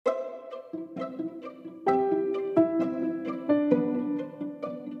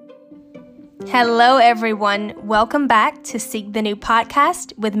Hello, everyone. Welcome back to Seek the New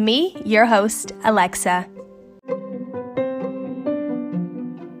podcast with me, your host, Alexa.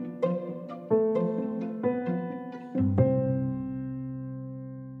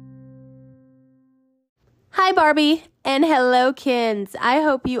 Hi, Barbie, and hello, Kins. I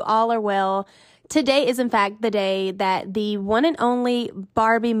hope you all are well. Today is, in fact, the day that the one and only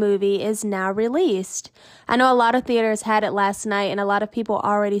Barbie movie is now released. I know a lot of theaters had it last night, and a lot of people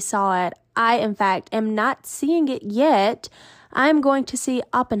already saw it. I, in fact, am not seeing it yet. I'm going to see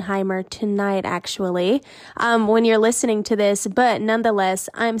Oppenheimer tonight, actually, when you're listening to this. But nonetheless,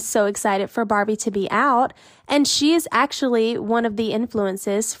 I'm so excited for Barbie to be out. And she is actually one of the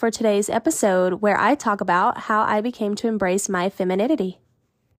influences for today's episode, where I talk about how I became to embrace my femininity.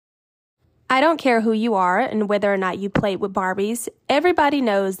 I don't care who you are and whether or not you played with Barbies. Everybody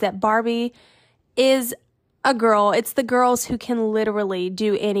knows that Barbie is a girl. It's the girls who can literally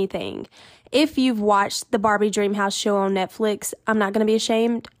do anything. If you've watched the Barbie Dreamhouse show on Netflix, I'm not going to be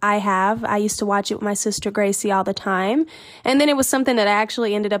ashamed. I have. I used to watch it with my sister Gracie all the time. And then it was something that I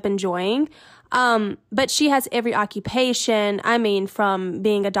actually ended up enjoying. But she has every occupation. I mean, from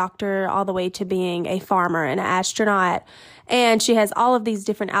being a doctor all the way to being a farmer and an astronaut. And she has all of these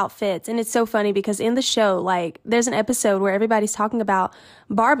different outfits. And it's so funny because in the show, like, there's an episode where everybody's talking about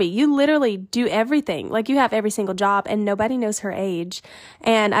Barbie. You literally do everything. Like, you have every single job and nobody knows her age.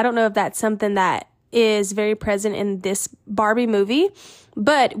 And I don't know if that's something that is very present in this Barbie movie.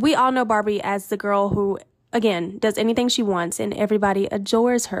 But we all know Barbie as the girl who, again, does anything she wants and everybody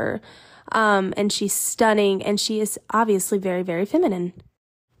adores her. And she's stunning and she is obviously very, very feminine.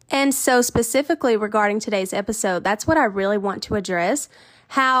 And so specifically regarding today's episode, that's what I really want to address.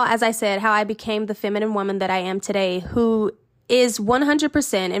 How, as I said, how I became the feminine woman that I am today, who is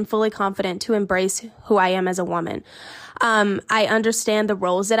 100% and fully confident to embrace who I am as a woman. I understand the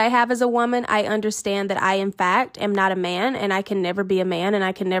roles that I have as a woman. I understand that I, in fact, am not a man and I can never be a man and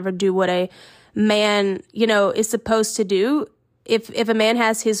I can never do what a man, is supposed to do. If a man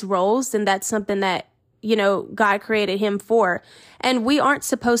has his roles, then that's something that, God created him for. And we aren't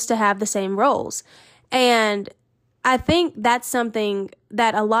supposed to have the same roles. And I think that's something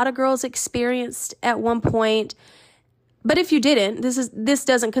that a lot of girls experienced at one point. But if you didn't, this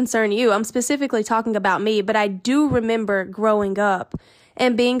doesn't concern you. I'm specifically talking about me, but I do remember growing up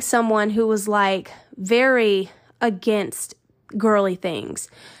and being someone who was like very against girly things.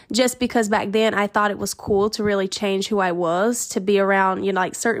 Just because back then I thought it was cool to really change who I was, to be around,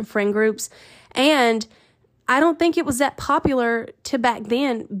 like certain friend groups. And I don't think it was that popular to back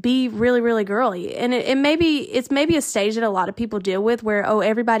then be really, really girly. And it's maybe a stage that a lot of people deal with where,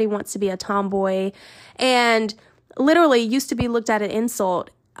 everybody wants to be a tomboy, and literally used to be looked at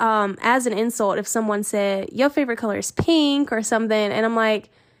as an insult if someone said, your favorite color is pink or something. And I'm like,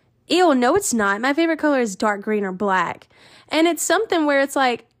 ew, no, it's not. My favorite color is dark green or black. And it's something where it's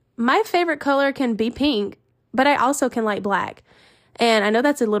like, my favorite color can be pink, but I also can like black. And I know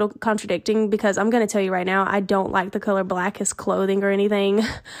that's a little contradicting because I'm going to tell you right now, I don't like the color black as clothing or anything.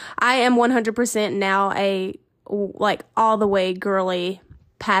 I am 100% now a, all the way girly,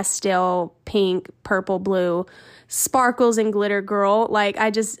 pastel, pink, purple, blue, sparkles and glitter girl.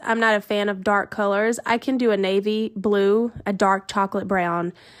 I'm not a fan of dark colors. I can do a navy blue, a dark chocolate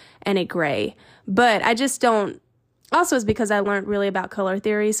brown, and a gray. But I just don't. Also, it's because I learned really about color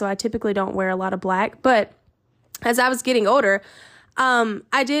theory, so I typically don't wear a lot of black. But as I was getting older,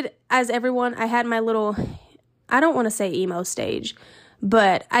 I did, as everyone, I had my little, I don't want to say emo stage,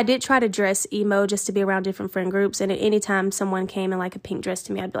 but I did try to dress emo just to be around different friend groups. And at any time someone came in like a pink dress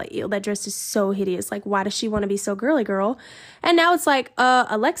to me, I'd be like, ew, that dress is so hideous. Like, why does she want to be so girly girl? And now it's like,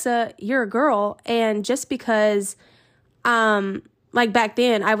 Alexa, you're a girl. And just because, back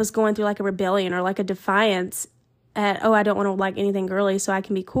then I was going through like a rebellion or like a defiance at, I don't want to like anything girly so I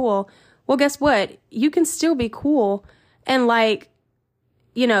can be cool. Well, guess what? You can still be cool and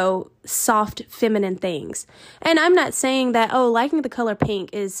soft feminine things. And I'm not saying that, liking the color pink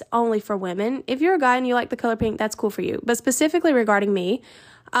is only for women. If you're a guy and you like the color pink, that's cool for you. But specifically regarding me,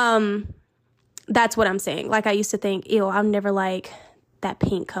 that's what I'm saying. Like, I used to think, I'll never like that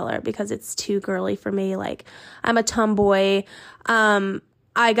pink color because it's too girly for me. Like, I'm a tomboy.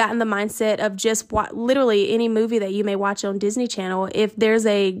 I got in the mindset of just literally any movie that you may watch on Disney Channel. If there's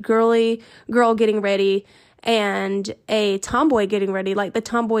a girly girl getting ready and a tomboy getting ready, like, the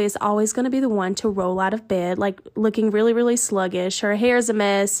tomboy is always going to be the one to roll out of bed, like, looking really, really sluggish. Her hair's a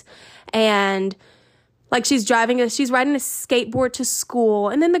mess. And Like she's riding a skateboard to school.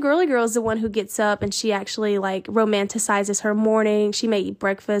 And then the girly girl is the one who gets up and she actually like romanticizes her morning. She may eat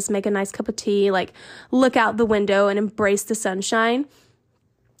breakfast, make a nice cup of tea, like look out the window and embrace the sunshine.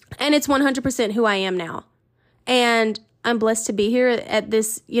 And it's 100% who I am now. And I'm blessed to be here at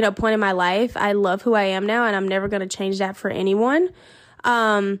this, point in my life. I love who I am now, and I'm never going to change that for anyone.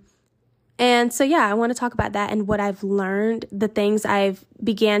 And so, yeah, I want to talk about that and what I've learned, the things I've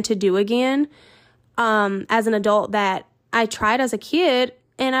began to do again as an adult that I tried as a kid.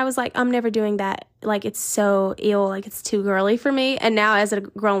 And I was like, I'm never doing that. Like, it's so ill. Like, it's too girly for me. And now as a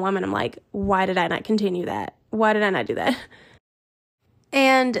grown woman, I'm like, why did I not continue that? Why did I not do that?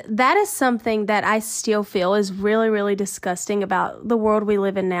 And that is something that I still feel is really, really disgusting about the world we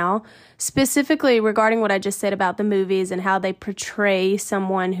live in now, specifically regarding what I just said about the movies and how they portray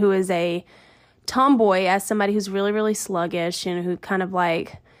someone who is a tomboy as somebody who's really, really sluggish and who kind of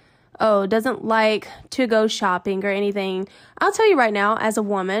like, doesn't like to go shopping or anything. I'll tell you right now, as a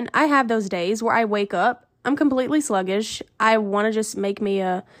woman, I have those days where I wake up, I'm completely sluggish. I want to just make me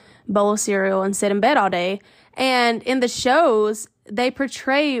a bowl of cereal and sit in bed all day. And in the shows, they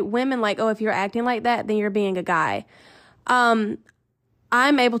portray women like, if you're acting like that, then you're being a guy. I'm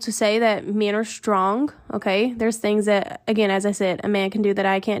able to say that men are strong, okay? There's things that, again, as I said, a man can do that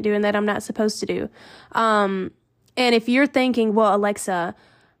I can't do and that I'm not supposed to do. And if you're thinking, well, Alexa,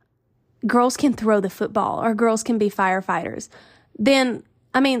 girls can throw the football or girls can be firefighters, then,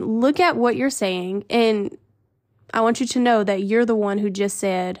 look at what you're saying. And I want you to know that you're the one who just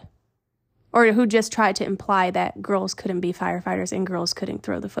said, or who just tried to imply that girls couldn't be firefighters and girls couldn't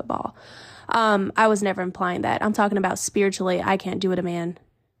throw the football. I was never implying that. I'm talking about spiritually, I can't do what a man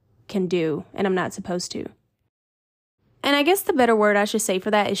can do, and I'm not supposed to. And I guess the better word I should say for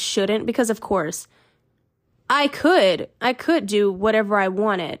that is shouldn't, because of course, I could do whatever I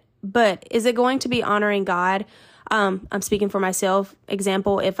wanted, but is it going to be honoring God? I'm speaking for myself.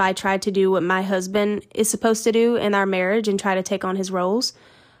 Example, if I tried to do what my husband is supposed to do in our marriage and try to take on his roles,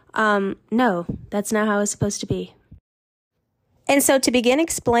 no, that's not how it's supposed to be. And so to begin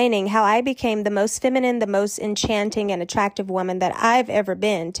explaining how I became the most feminine, the most enchanting and attractive woman that I've ever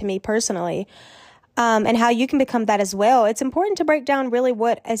been to me personally, and how you can become that as well, it's important to break down really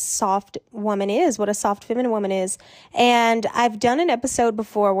what a soft woman is, what a soft feminine woman is. And I've done an episode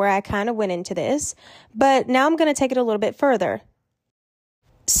before where I kind of went into this, but now I'm going to take it a little bit further.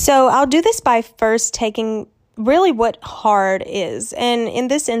 So I'll do this by first taking really what hard is. And in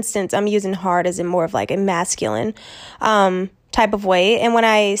this instance, I'm using hard as in more of like a masculine type of way. And when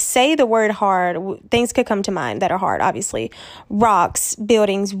I say the word hard, things could come to mind that are hard, obviously. Rocks,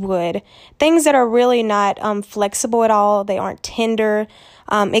 buildings, wood, things that are really not flexible at all. They aren't tender.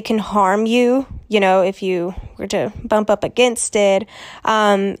 It can harm you, if you were to bump up against it.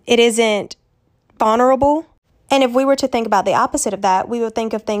 It isn't vulnerable. And if we were to think about the opposite of that, we would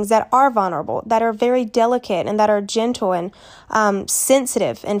think of things that are vulnerable, that are very delicate and that are gentle and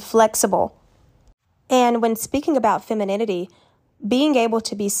sensitive and flexible. And when speaking about femininity, being able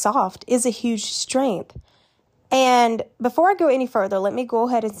to be soft is a huge strength. And before I go any further, let me go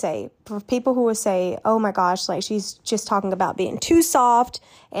ahead and say, for people who will say, oh my gosh, like she's just talking about being too soft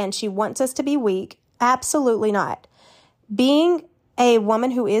and she wants us to be weak. Absolutely not. Being a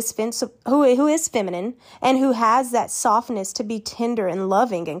woman who is feminine and who has that softness to be tender and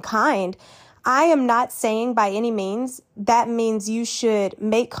loving and kind, I am not saying by any means that means you should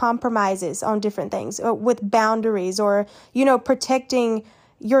make compromises on different things or with boundaries or, protecting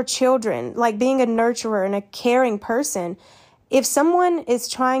your children, like being a nurturer and a caring person. If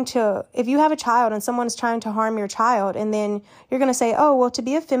you have a child and someone is trying to harm your child, and then you're going to say, oh, well, to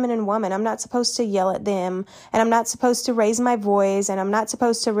be a feminine woman, I'm not supposed to yell at them, and I'm not supposed to raise my voice, and I'm not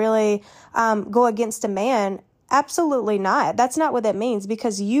supposed to really go against a man. Absolutely not. That's not what that means,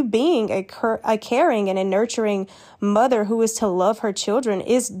 because you being a caring and a nurturing mother who is to love her children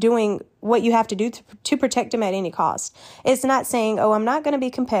is doing what you have to do to protect them at any cost. It's not saying, oh, I'm not going to be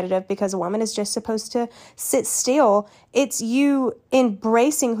competitive because a woman is just supposed to sit still. It's you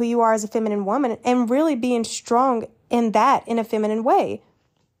embracing who you are as a feminine woman and really being strong in a feminine way.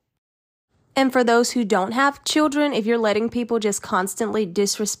 And for those who don't have children, if you're letting people just constantly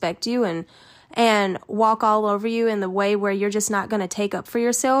disrespect you and walk all over you in the way where you're just not going to take up for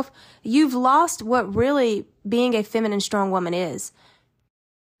yourself, you've lost what really being a feminine, strong woman is.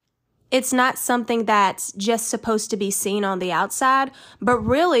 It's not something that's just supposed to be seen on the outside, but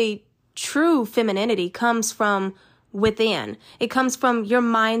really true femininity comes from within. It comes from your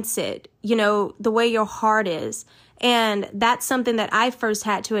mindset, the way your heart is. And that's something that I first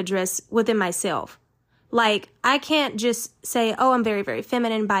had to address within myself. Like, I can't just say, oh, I'm very, very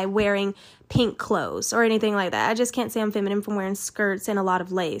feminine by wearing pink clothes or anything like that. I just can't say I'm feminine from wearing skirts and a lot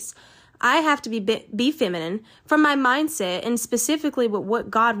of lace. I have to be feminine from my mindset and specifically with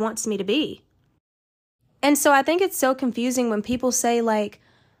what God wants me to be. And so I think it's so confusing when people say, like,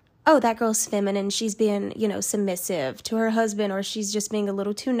 oh, that girl's feminine, she's being, submissive to her husband, or she's just being a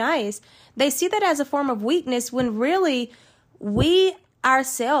little too nice. They see that as a form of weakness when really we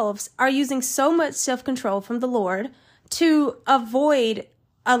ourselves are using so much self-control from the Lord to avoid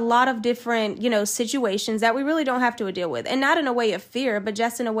a lot of different, situations that we really don't have to deal with. And not in a way of fear, but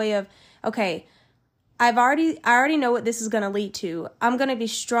just in a way of, okay, I already know what this is going to lead to. I'm going to be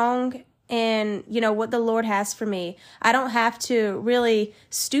strong in, what the Lord has for me. I don't have to really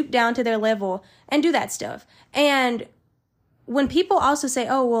stoop down to their level and do that stuff. And when people also say,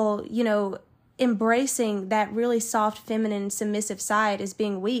 oh, well, embracing that really soft, feminine, submissive side as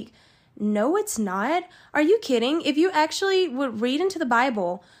being weak. No, it's not. Are you kidding? If you actually would read into the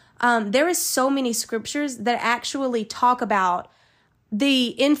Bible, there is so many scriptures that actually talk about the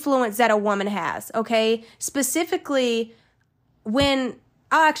influence that a woman has, okay? Specifically, I'll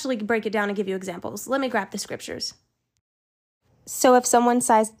actually break it down and give you examples. Let me grab the scriptures. So if someone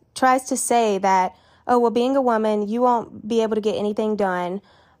tries to say that, oh, well, being a woman, you won't be able to get anything done,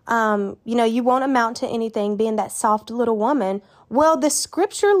 you won't amount to anything being that soft little woman. Well, the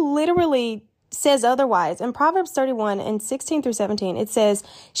scripture literally says otherwise. In Proverbs 31 and 16 through 17, it says,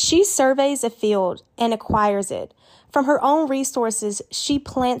 she surveys a field and acquires it. From her own resources, she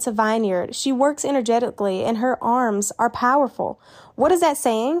plants a vineyard. She works energetically and her arms are powerful. What is that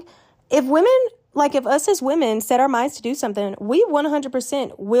saying? If us as women set our minds to do something, we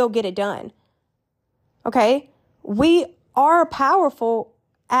 100% will get it done. Okay? We are powerful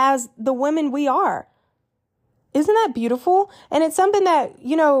as the women we are. Isn't that beautiful? And it's something that,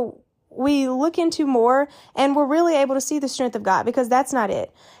 we look into more and we're really able to see the strength of God, because that's not it.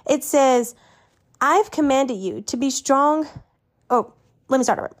 It says, I've commanded you to be strong. Oh, let me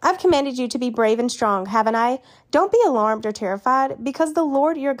start over. I've commanded you to be brave and strong, haven't I? Don't be alarmed or terrified, because the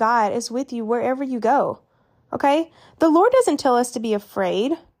Lord your God is with you wherever you go. Okay? The Lord doesn't tell us to be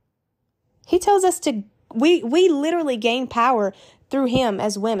afraid. He tells us we literally gain power through him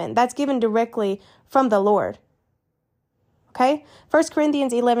as women. That's given directly from the Lord. Okay? 1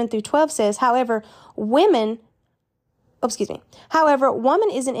 Corinthians 11 through 12 says, however, woman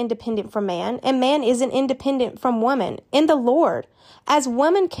isn't independent from man, and man isn't independent from woman in the Lord. As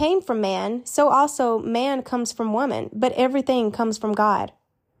woman came from man, so also man comes from woman, but everything comes from God.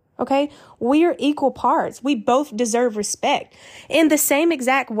 Okay? We are equal parts. We both deserve respect. In the same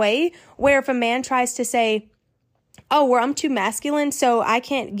exact way, where if a man tries to say, oh, well, I'm too masculine, so I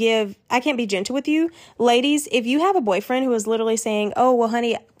can't be gentle with you. Ladies, if you have a boyfriend who is literally saying, oh, well,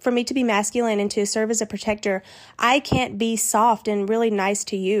 honey, for me to be masculine and to serve as a protector, I can't be soft and really nice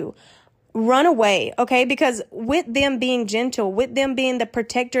to you. Run away, okay? Because with them being gentle, with them being the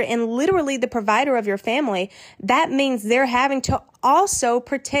protector and literally the provider of your family, that means they're having to also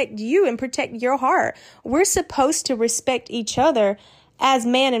protect you and protect your heart. We're supposed to respect each other as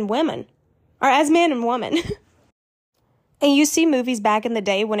man and woman, or as man and woman. And you see movies back in the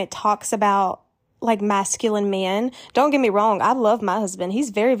day when it talks about like masculine men. Don't get me wrong. I love my husband.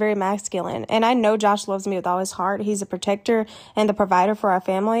 He's very, very masculine. And I know Josh loves me with all his heart. He's a protector and the provider for our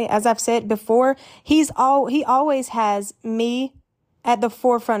family. As I've said before, he always has me at the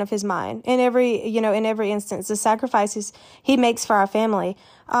forefront of his mind in every instance. The sacrifices he makes for our family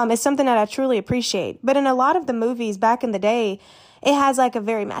is something that I truly appreciate. But in a lot of the movies back in the day, it has like a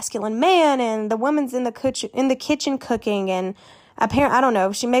very masculine man, and the woman's in the kitchen cooking, and apparently, I don't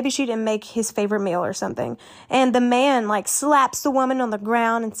know, maybe she didn't make his favorite meal or something. And the man like slaps the woman on the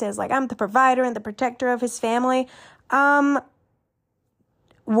ground and says like, I'm the provider and the protector of his family.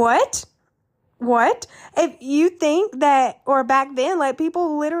 What? If you think that, or back then, like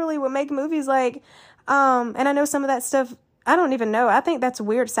people literally would make movies like, and I know some of that stuff, I don't even know. I think that's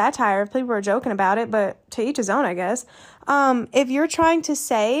weird satire if people are joking about it, but to each his own, I guess. If you're trying to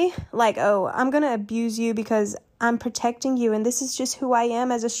say like, oh, I'm going to abuse you because I'm protecting you and this is just who I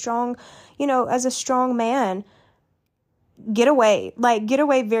am as a strong man, get away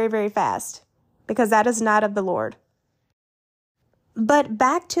very, very fast, because that is not of the Lord. But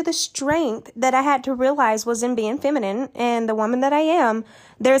back to the strength that I had to realize was in being feminine and the woman that I am,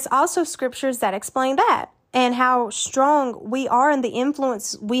 there's also scriptures that explain that. And how strong we are and the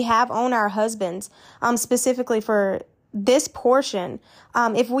influence we have on our husbands, specifically for this portion,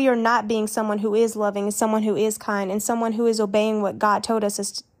 if we are not being someone who is loving and someone who is kind and someone who is obeying what God told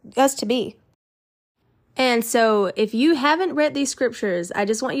us to be. And so if you haven't read these scriptures, I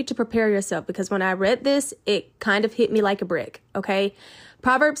just want you to prepare yourself, because when I read this, it kind of hit me like a brick. Okay.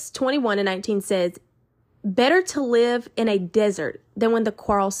 Proverbs 21:19 says, better to live in a desert than with the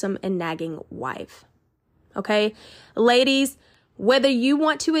quarrelsome and nagging wife. Okay. Ladies, whether you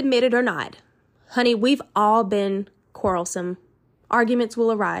want to admit it or not, honey, we've all been quarrelsome. Arguments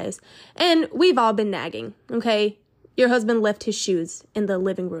will arise, and we've all been nagging. Okay. Your husband left his shoes in the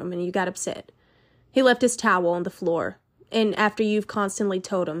living room and you got upset. He left his towel on the floor, and after you've constantly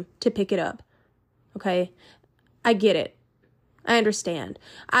told him to pick it up. Okay. I get it. I understand.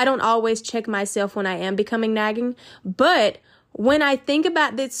 I don't always check myself when I am becoming nagging, but when I think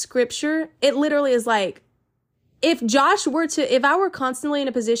about this scripture, it literally is like, if I were constantly in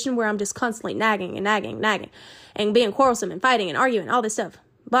a position where I'm just constantly nagging and being quarrelsome and fighting and arguing, all this stuff,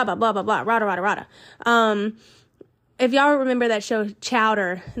 blah, blah, blah, blah, blah, rada, rada, rada. If y'all remember that show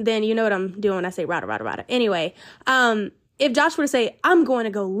Chowder, then you know what I'm doing when I say rada, rada, rada. Anyway, if Josh were to say, I'm going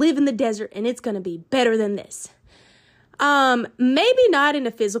to go live in the desert and it's going to be better than this. Maybe not in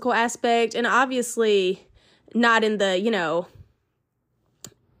the physical aspect, and obviously not in the,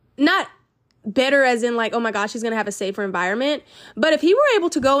 not better as in like, oh my gosh, he's going to have a safer environment. But if he were able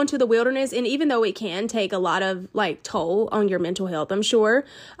to go into the wilderness, and even though it can take a lot of like toll on your mental health, I'm sure,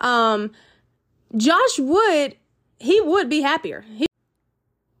 Josh would be happier.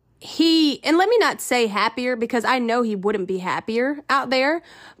 And let me not say happier, because I know he wouldn't be happier out there,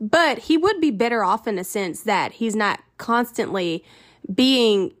 but he would be better off in a sense that he's not constantly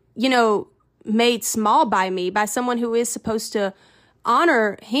being, made small by someone who is supposed to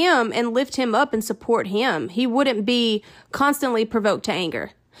honor him and lift him up and support him. He wouldn't be constantly provoked to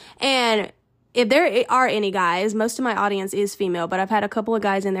anger. And if there are any guys, most of my audience is female, but I've had a couple of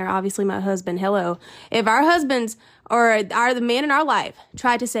guys in there, obviously my husband, hello. If our husbands or are the men in our life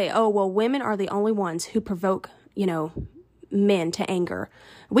try to say, oh, well, women are the only ones who provoke, men to anger,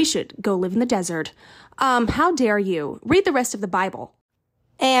 we should go live in the desert. How dare you? Read the rest of the Bible.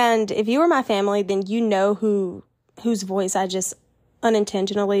 And if you were my family, then you know whose voice I just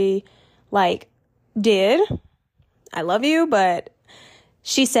unintentionally did. I love you, but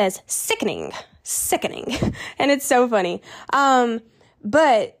she says sickening. And it's so funny.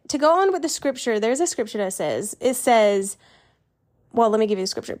 But to go on with the scripture, there's a scripture that says, well, let me give you a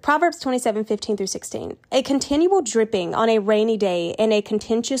scripture. Proverbs 27:15-16. A continual dripping on a rainy day and a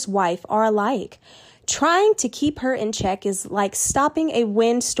contentious wife are alike. Trying to keep her in check is like stopping a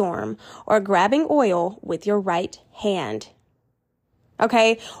windstorm or grabbing oil with your right hand.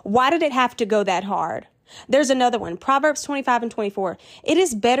 Okay, why did it have to go that hard? There's another one, Proverbs 25:24. It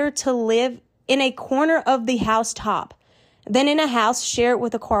is better to live in a corner of the housetop than in a house shared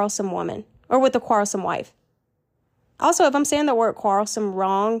with a quarrelsome woman or with a quarrelsome wife. Also, if I'm saying the word quarrelsome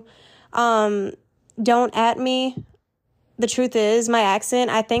wrong, don't at me. The truth is, my accent,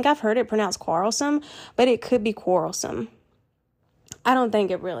 I think I've heard it pronounced quarrelsome, but it could be quarrelsome. I don't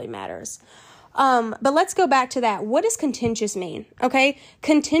think it really matters. But let's go back to that. What does contentious mean? Okay.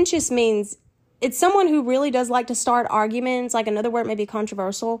 Contentious means it's someone who really does like to start arguments. Like another word may be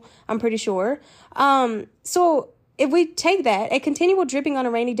controversial, I'm pretty sure. So if we take that, a continual dripping on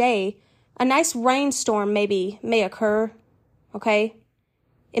a rainy day, a nice rainstorm may occur. Okay.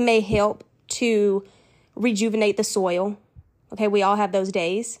 It may help to rejuvenate the soil. Okay. We all have those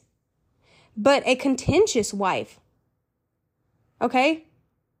days. But a contentious wife. Okay.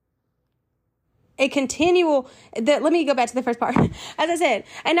 Let me go back to the first part. As I said,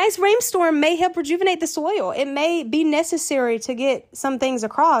 a nice rainstorm may help rejuvenate the soil. It may be necessary to get some things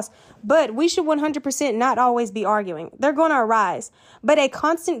across, but we should 100% not always be arguing. They're going to arise. But a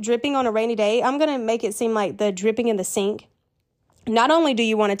constant dripping on a rainy day, I'm going to make it seem like the dripping in the sink. Not only do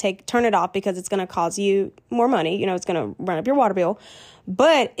you want to turn it off because it's going to cause you more money, it's going to run up your water bill,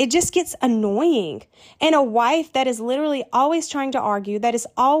 but it just gets annoying. And a wife that is literally always trying to argue, that is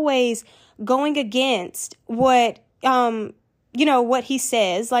always going against what he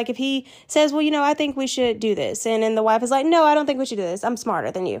says. Like if he says, well, I think we should do this. And then the wife is like, no, I don't think we should do this. I'm smarter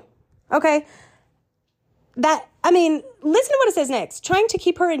than you. Okay. Listen to what it says next. Trying to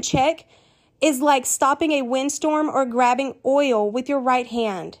keep her in check is like stopping a windstorm or grabbing oil with your right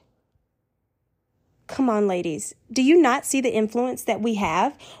hand. Come on, ladies. Do you not see the influence that we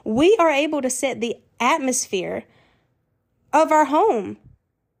have? We are able to set the atmosphere of our home.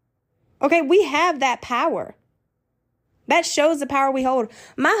 Okay, we have that power. That shows the power we hold.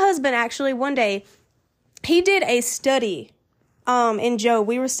 My husband actually one day, he did a study in Job.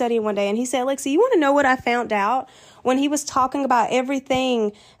 We were studying one day and he said, Lexi, you want to know what I found out? When he was talking about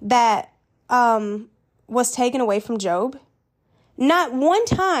everything that was taken away from Job, not one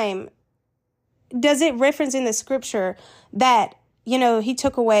time does it reference in the scripture that, he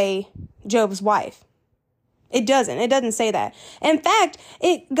took away Job's wife? It doesn't. It doesn't say that. In fact,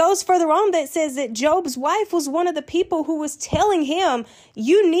 it goes further on that says that Job's wife was one of the people who was telling him,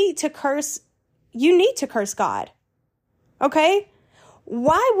 you need to curse God. Okay?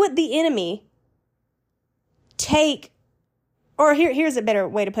 Why would the enemy here's a better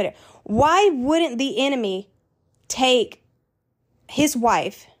way to put it. Why wouldn't the enemy take his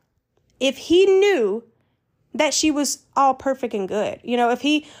wife if he knew that she was all perfect and good?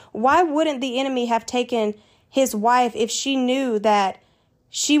 Why wouldn't the enemy have taken his wife if she knew that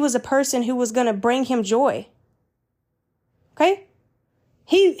she was a person who was going to bring him joy? Okay?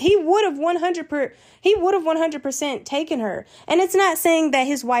 He would have 100% taken her. And it's not saying that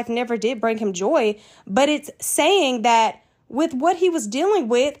his wife never did bring him joy, but it's saying that with what he was dealing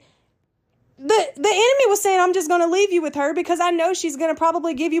with, the enemy was saying, I'm just going to leave you with her because I know she's going to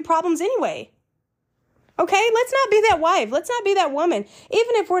probably give you problems anyway. Okay, let's not be that wife. Let's not be that woman.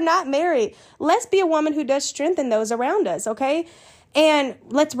 Even if we're not married, let's be a woman who does strengthen those around us, okay? And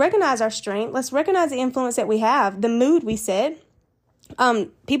let's recognize our strength. Let's recognize the influence that we have, the mood we set.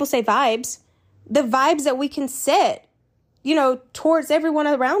 People say vibes. The vibes that we can set, towards everyone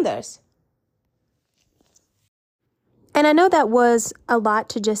around us. And I know that was a lot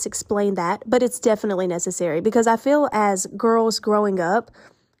to just explain that, but it's definitely necessary because I feel as girls growing up,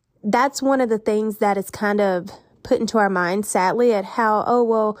 that's one of the things that is kind of put into our minds, sadly, at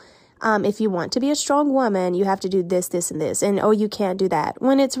how, if you want to be a strong woman, you have to do this, this, and this. And, you can't do that.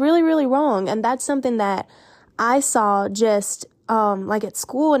 When it's really, really wrong. And that's something that I saw just like at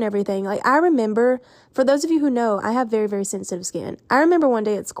school and everything. Like I remember, for those of you who know, I have very, very sensitive skin. I remember one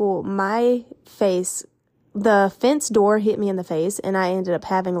day at school, the fence door hit me in the face and I ended up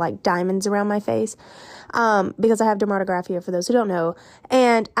having like diamonds around my face because I have dermatographia, for those who don't know.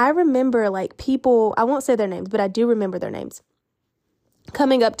 And I remember like people, I won't say their names, but I do remember their names,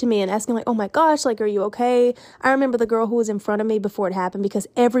 coming up to me and asking like, oh my gosh, like, are you okay? I remember the girl who was in front of me before it happened because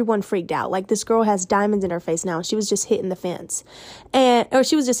everyone freaked out. Like this girl has diamonds in her face now. She was just hitting the fence or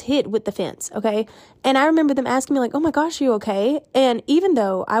she was just hit with the fence. Okay. And I remember them asking me like, oh my gosh, are you okay? And even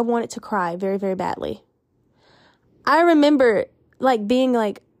though I wanted to cry very, very badly, I remember like being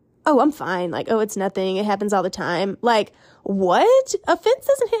like, oh, I'm fine. Like, oh, it's nothing. It happens all the time. Like, what? A fence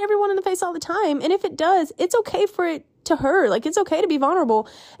doesn't hit everyone in the face all the time. And if it does, it's okay for it to hurt. Like, it's okay to be vulnerable.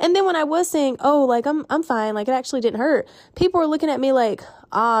 And then when I was saying, oh, like, I'm fine. Like, it actually didn't hurt. People were looking at me like,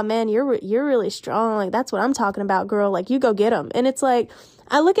 man, you're really strong. Like, that's what I'm talking about, girl. Like, you go get them. And it's like,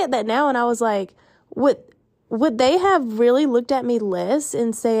 I look at that now and I was like, would they have really looked at me less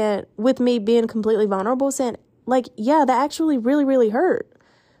and saying, with me being completely vulnerable, saying, like, yeah, that actually really, really hurt.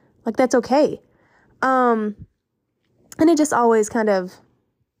 Like, that's okay. And it just always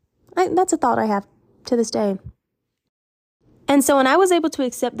that's a thought I have to this day. And so when I was able to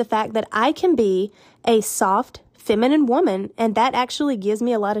accept the fact that I can be a soft, feminine woman, and that actually gives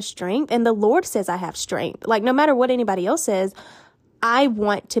me a lot of strength, and the Lord says I have strength. Like, no matter what anybody else says, I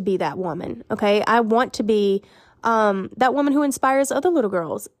want to be that woman, okay? I want to be that woman who inspires other little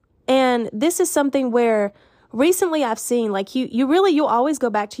girls. And this is something where recently I've seen, like, you'll always go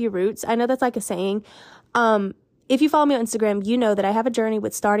back to your roots. I know that's like a saying. If you follow me on Instagram, you know that I have a journey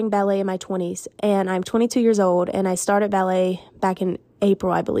with starting ballet in my 20s, and I'm 22 years old, and I started ballet back in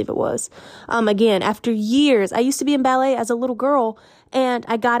April, I believe it was. Again, after years, I used to be in ballet as a little girl, and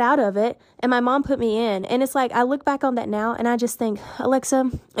I got out of it, and my mom put me in. And it's like, I look back on that now, and I just think, Alexa,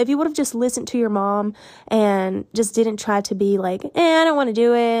 if you would have just listened to your mom and just didn't try to be like, I don't want to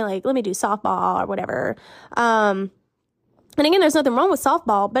do it, like, let me do softball or whatever. And again, there's nothing wrong with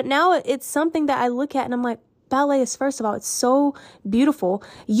softball, but now it's something that I look at and I'm like, ballet is, first of all, it's so beautiful.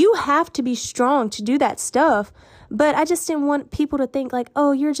 You have to be strong to do that stuff. But I just didn't want people to think like,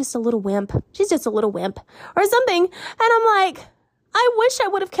 oh, you're just a little wimp. She's just a little wimp or something. And I'm like, I wish I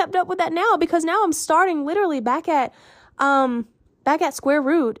would have kept up with that now, because now I'm starting literally back at square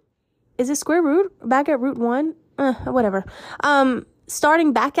root. Is it square root? Back at root one? Whatever.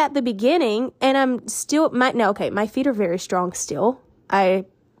 Starting back at the beginning, and I'm still, my feet are very strong still.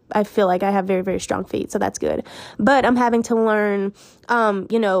 I feel like I have very, very strong feet, so that's good. But I'm having to learn,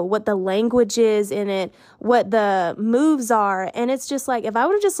 what the language is in it, what the moves are. And it's just like, if I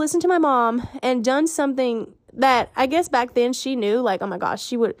would have just listened to my mom and done something that I guess back then she knew, like, oh my gosh,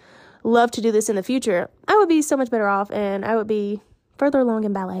 she would love to do this in the future, I would be so much better off, and I would be further along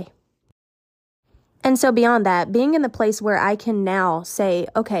in ballet. And so beyond that, being in the place where I can now say,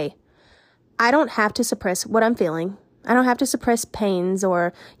 okay, I don't have to suppress what I'm feeling. I don't have to suppress pains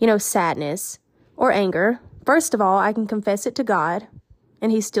or, sadness or anger. First of all, I can confess it to God.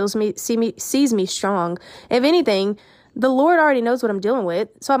 and he still sees me strong. If anything, the Lord already knows what I'm dealing with,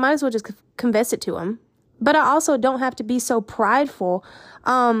 so I might as well just confess it to him. But I also don't have to be so prideful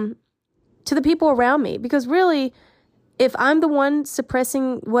to the people around me, because really, if I'm the one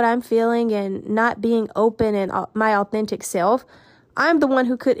suppressing what I'm feeling and not being open and my authentic self, I'm the one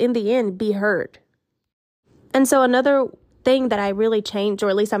who could, in the end, be hurt. And so another thing that I really changed, or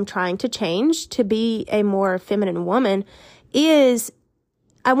at least I'm trying to change to be a more feminine woman, is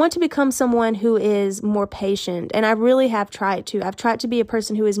I want to become someone who is more patient. And I really have tried to. I've tried to be a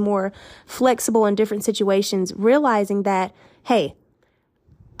person who is more flexible in different situations, realizing that, hey,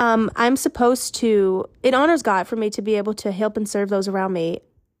 I'm supposed to, it honors God for me to be able to help and serve those around me.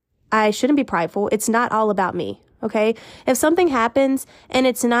 I shouldn't be prideful. It's not all about me. Okay. If something happens and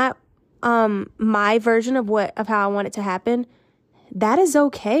it's not my version of how I want it to happen, that is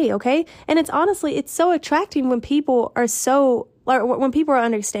okay. Okay. And it's so attracting when people are when people are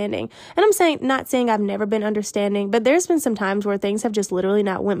understanding. And I'm not saying I've never been understanding, but there's been some times where things have just literally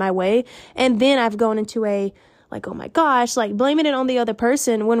not went my way. And then I've gone into oh my gosh, blaming it on the other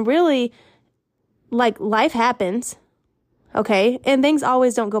person, when really, life happens. Okay. And things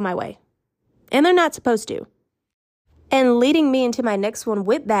always don't go my way, and they're not supposed to. And leading me into my next one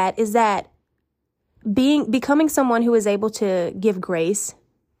with that is that becoming someone who is able to give grace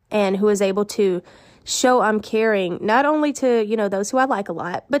and who is able to show I'm caring, not only to, those who I like a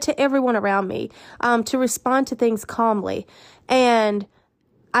lot, but to everyone around me, to respond to things calmly. And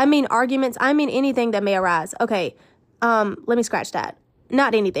I mean arguments, I mean anything that may arise. Okay, let me scratch that.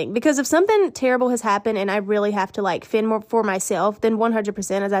 Not anything. Because if something terrible has happened and I really have to fend more for myself, then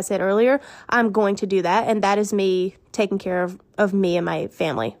 100%, as I said earlier, I'm going to do that. And that is me taking care of me and my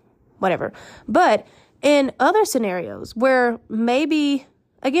family, whatever. But in other scenarios where maybe,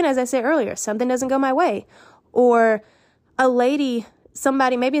 again, as I said earlier, something doesn't go my way, or maybe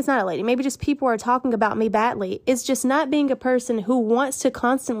it's not a lady, maybe just people are talking about me badly. It's just not being a person who wants to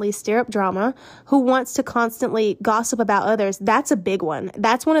constantly stir up drama, who wants to constantly gossip about others. That's a big one.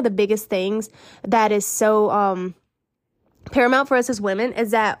 That's one of the biggest things that is so paramount for us as women,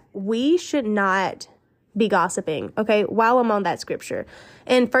 is that we should not be gossiping. Okay, while I'm on that scripture.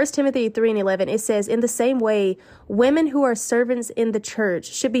 In 1 Timothy 3:11, it says, in the same way, women who are servants in the church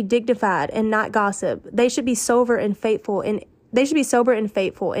should be dignified and not gossip. They should be sober and faithful in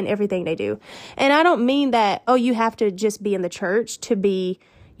everything they do. And I don't mean that, you have to just be in the church to be,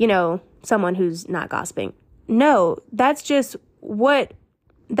 someone who's not gossiping. No, that's what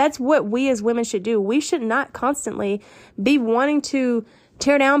we as women should do. We should not constantly be wanting to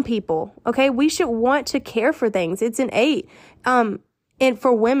tear down people. Okay. We should want to care for things. It's innate. And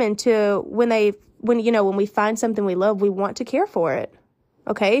for women to, when we find something we love, we want to care for it.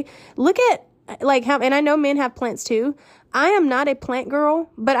 Okay. Look at how, and I know men have plants too. I am not a plant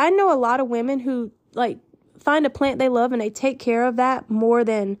girl, but I know a lot of women who find a plant they love and they take care of that more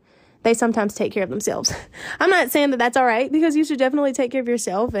than they sometimes take care of themselves. I'm not saying that that's all right, because you should definitely take care of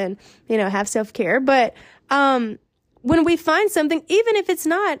yourself and, have self-care. But, when we find something, even if it's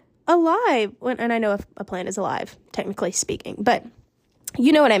not alive, and I know if a plant is alive, technically speaking, but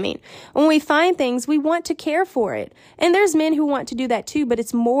you know what I mean. When we find things, we want to care for it. And there's men who want to do that too, but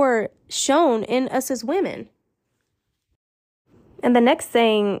it's more shown in us as women. And the next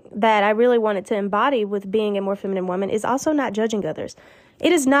thing that I really wanted to embody with being a more feminine woman is also not judging others.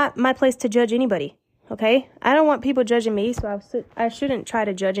 It is not my place to judge anybody. Okay. I don't want people judging me, so I shouldn't try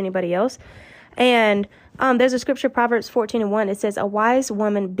to judge anybody else. And there's a scripture, Proverbs 14:1. It says, a wise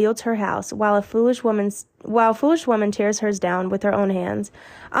woman builds her house, while a foolish woman tears hers down with her own hands.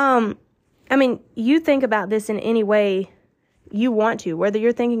 You think about this in any way you want to, whether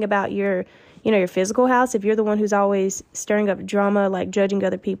you're thinking about your physical house, if you're the one who's always stirring up drama, judging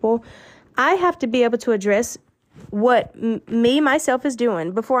other people. I have to be able to address what myself is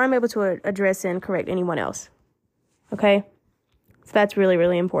doing before I'm able to address and correct anyone else. Okay? So that's really,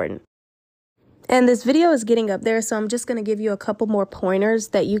 really important. And this video is getting up there, so I'm just going to give you a couple more pointers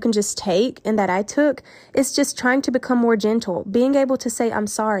that you can just take and that I took. It's just trying to become more gentle, being able to say, I'm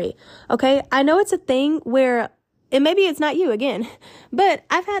sorry. Okay? I know it's a thing where, and maybe it's not you again, but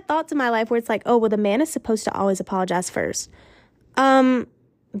I've had thoughts in my life where it's the man is supposed to always apologize first.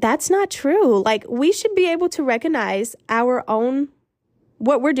 That's not true. We should be able to recognize our own,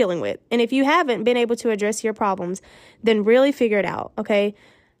 what we're dealing with. And if you haven't been able to address your problems, then really figure it out. Okay?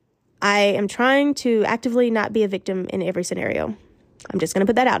 I am trying to actively not be a victim in every scenario. I'm just going to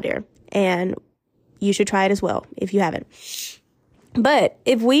put that out there. And you should try it as well if you haven't. But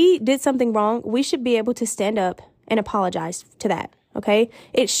if we did something wrong, we should be able to stand up and apologize to that. Okay?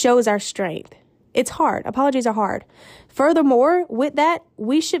 It shows our strength. It's hard. Apologies are hard. Furthermore, with that,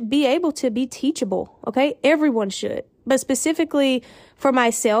 we should be able to be teachable. Okay. Everyone should. But specifically for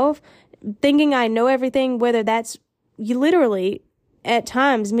myself, thinking I know everything, whether that's literally at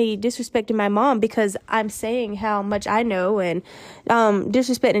times me disrespecting my mom because I'm saying how much I know, and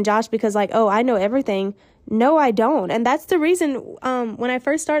disrespecting Josh because like, oh, I know everything. No, I don't. And that's the reason when I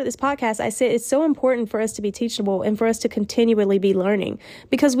first started this podcast, I said it's so important for us to be teachable and for us to continually be learning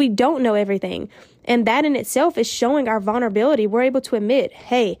because we don't know everything. And that in itself is showing our vulnerability. We're able to admit,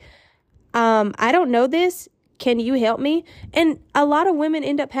 hey, I don't know this. Can you help me? And a lot of women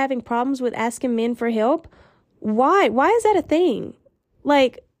end up having problems with asking men for help. Why? Why is that a thing?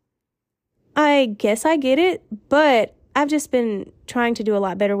 Like, I guess I get it, but I've just been trying to do a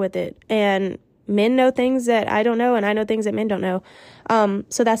lot better with it. And men know things that I don't know, and I know things that men don't know.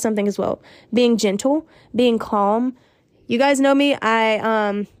 So that's something as well. Being gentle, being calm. You guys know me.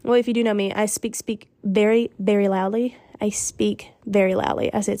 Well, if you do know me, I speak very, very loudly. I speak very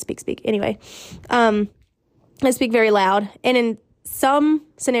loudly. I said speak. Anyway, I speak very loud. And in some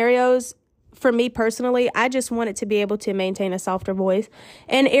scenarios, for me personally, I just wanted to be able to maintain a softer voice.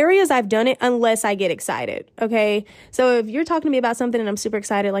 In areas I've done it unless I get excited, okay? So if you're talking to me about something and I'm super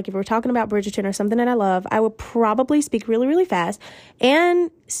excited, like if we're talking about Bridgerton or something that I love, I would probably speak really, really fast and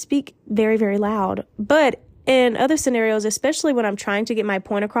speak very, very loud. But in other scenarios, especially when I'm trying to get my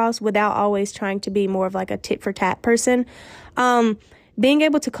point across without always trying to be more of like a tit for tat person, being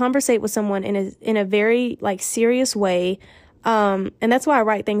able to conversate with someone in a very like serious way. And that's why I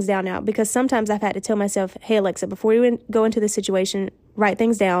write things down now, because sometimes I've had to tell myself, hey, Alexa, before you go into this situation, write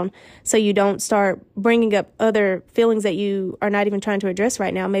things down so you don't start bringing up other feelings that you are not even trying to address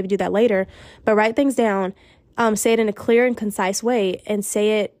right now. Maybe do that later, but write things down, say it in a clear and concise way and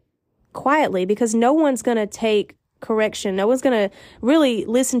say it quietly, because no one's going to take correction. No one's going to really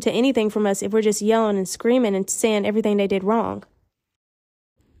listen to anything from us if we're just yelling and screaming and saying everything they did wrong.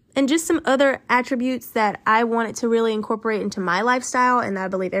 And just some other attributes that I wanted to really incorporate into my lifestyle, and that I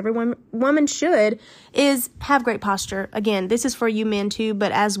believe every woman should, is have great posture. Again, this is for you men too,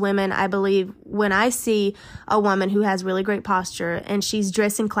 but as women, I believe when I see a woman who has really great posture and she's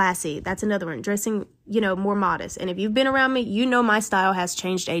dressing classy, that's another one, dressing, more modest. And if you've been around me, you know my style has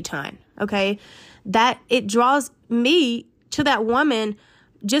changed a ton, okay? That it draws me to that woman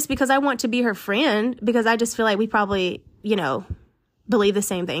just because I want to be her friend, because I just feel like we probably, believe the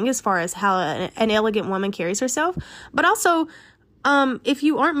same thing as far as how an elegant woman carries herself. But also, if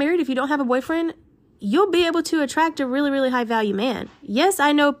you aren't married, if you don't have a boyfriend, you'll be able to attract a really, really high value man. Yes,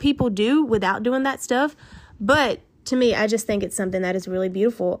 I know people do without doing that stuff, but to me, I just think it's something that is really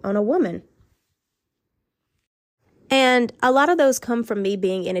beautiful on a woman. And a lot of those come from me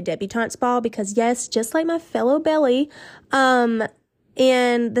being in a debutante's ball, because yes, just like my fellow Belly,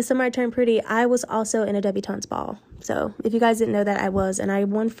 in the summer I turned pretty, I was also in a debutante's ball. So if you guys didn't know that, I was, and I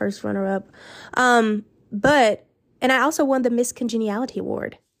won first runner-up. And I also won the Miss Congeniality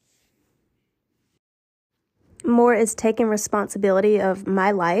Award. More is taking responsibility of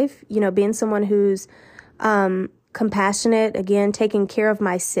my life, being someone who's compassionate, again, taking care of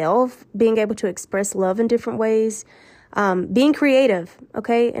myself, being able to express love in different ways, being creative,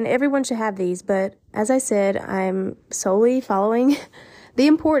 okay? And everyone should have these, but as I said, I'm solely following the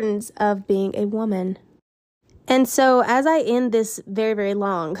importance of being a woman. And so as I end this very, very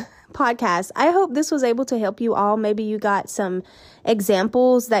long podcast, I hope this was able to help you all. Maybe you got some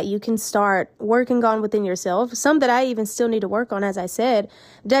examples that you can start working on within yourself. Some that I even still need to work on, as I said,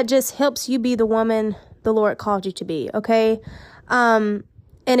 that just helps you be the woman the Lord called you to be, okay? And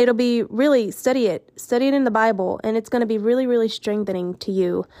it'll be really, study it in the Bible, and it's going to be really, really strengthening to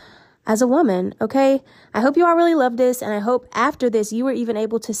you as a woman, okay? I hope you all really love this, and I hope after this you were even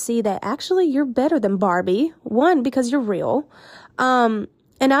able to see that actually you're better than Barbie. One, because you're real. And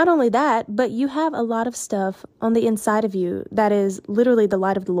not only that, but you have a lot of stuff on the inside of you that is literally the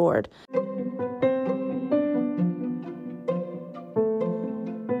light of the Lord.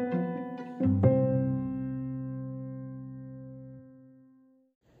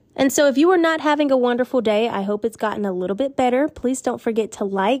 And so if you are not having a wonderful day, I hope it's gotten a little bit better. Please don't forget to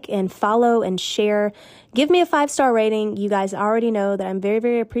like and follow and share. Give me a 5-star rating. You guys already know that I'm very,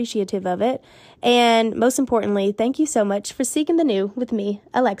 very appreciative of it. And most importantly, thank you so much for seeking the new with me,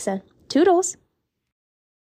 Alexa. Toodles.